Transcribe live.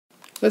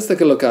let's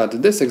take a look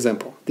at this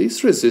example.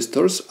 These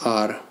resistors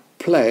are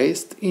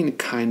placed in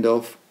kind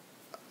of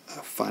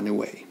a funny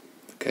way.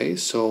 Okay,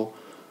 so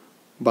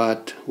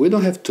but we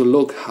don't have to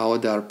look how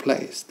they are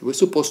placed. We're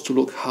supposed to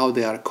look how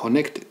they are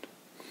connected.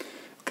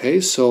 Okay,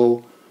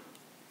 so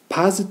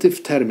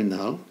positive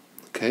terminal,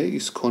 okay,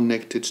 is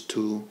connected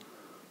to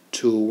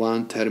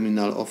one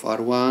terminal of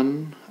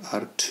R1,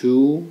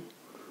 R2,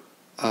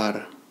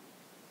 R3,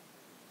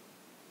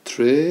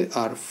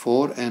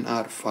 R4 and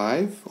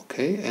R5,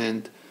 okay,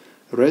 and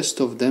rest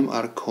of them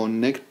are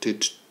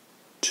connected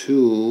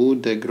to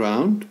the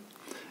ground,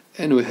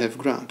 and we have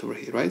ground over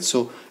here, right?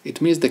 So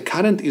it means the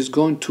current is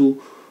going to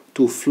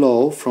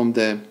flow from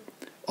the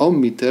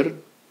ohm meter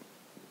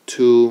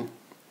to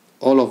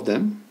all of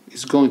them.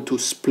 Is going to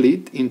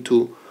split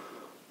into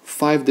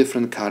 5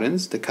 different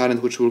currents, the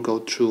current which will go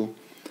through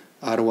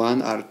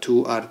R1,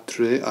 R2,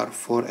 R3,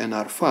 R4 and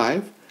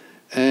R5,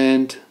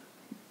 and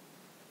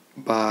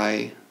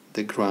by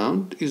the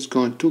ground is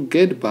going to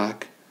get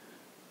back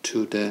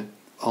to the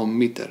ohm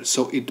meter.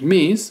 So it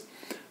means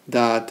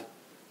that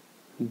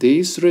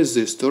these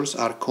resistors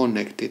are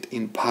connected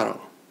in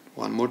parallel.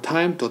 One more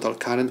time, total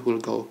current will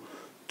go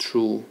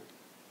through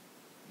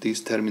these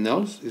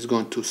terminals, is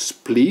going to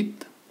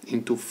split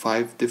into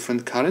 5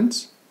 different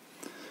currents,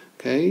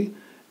 okay,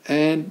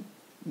 and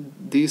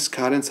these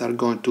currents are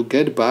going to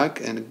get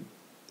back and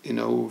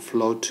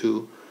flow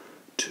to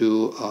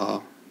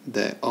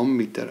the ohm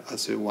meter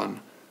as a one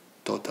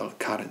total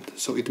current.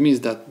 So it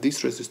means that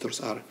these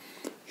resistors are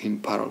in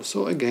parallel.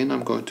 So again,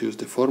 I'm going to use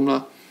the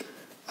formula.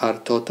 R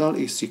total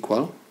is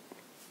equal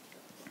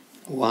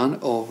 1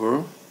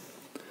 over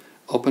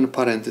open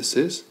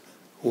parenthesis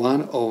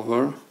 1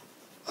 over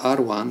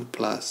R1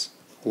 plus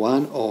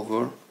 1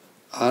 over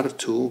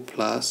R2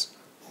 plus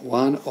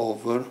 1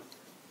 over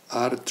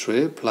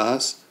R3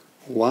 plus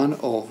 1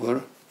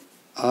 over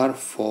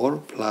R4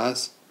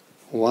 plus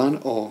 1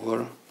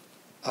 over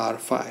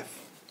R5.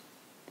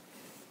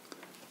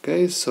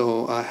 Okay,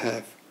 so I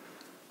have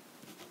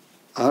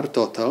R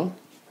total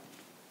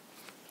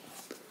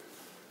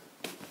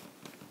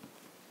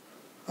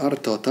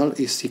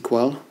is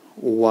equal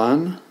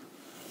 1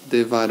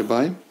 divided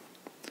by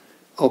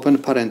open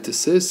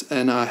parenthesis,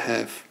 and I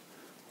have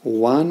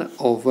 1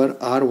 over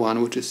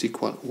R1, which is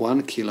equal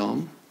 1 kilo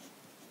ohm,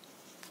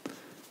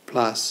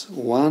 plus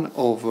 1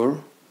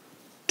 over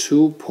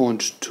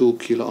 2.2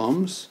 kilo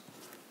ohms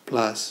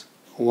plus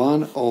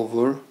 1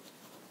 over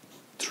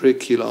 3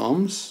 kilo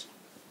ohms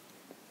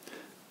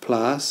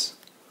plus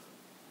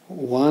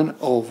 1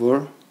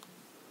 over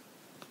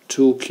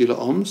 2 kilo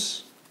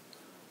ohms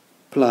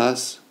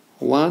plus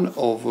 1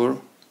 over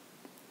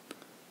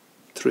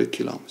 3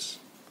 kilo ohms.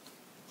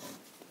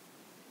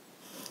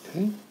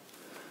 Okay,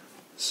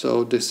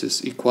 so this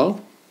is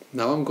equal.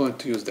 Now I'm going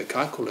to use the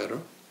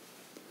calculator.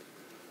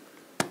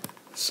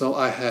 So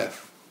I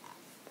have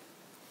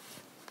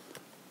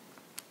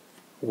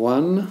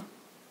 1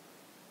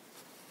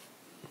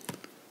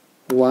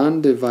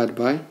 divided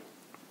by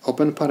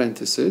open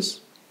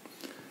parenthesis,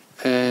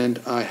 and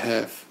I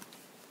have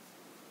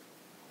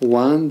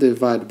 1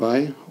 divided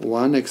by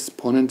 1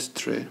 exponent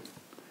 3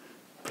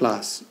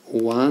 plus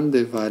 1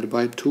 divided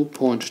by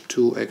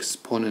 2.2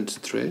 exponent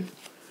 3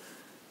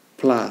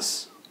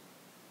 plus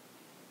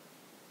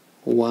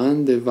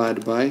 1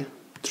 divided by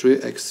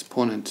 3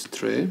 exponent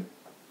 3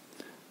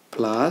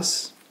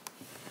 plus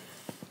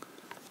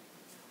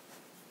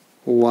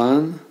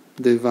 1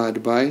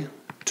 divided by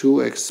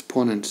 2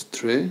 exponent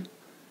 3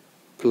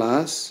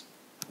 plus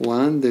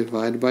 1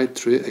 divided by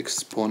 3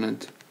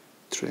 exponent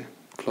 3,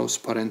 close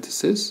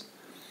parenthesis,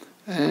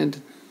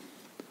 and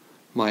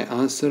my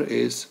answer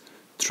is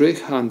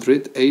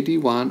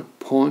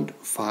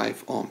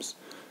 381.5 ohms.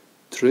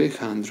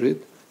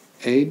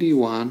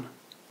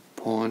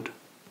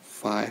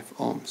 381.5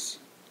 ohms.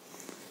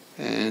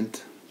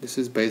 And this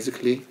is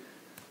basically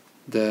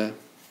the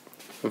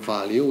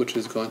value which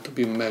is going to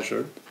be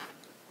measured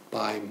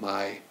by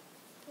my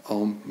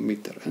ohm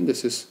meter, and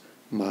this is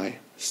my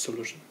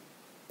solution.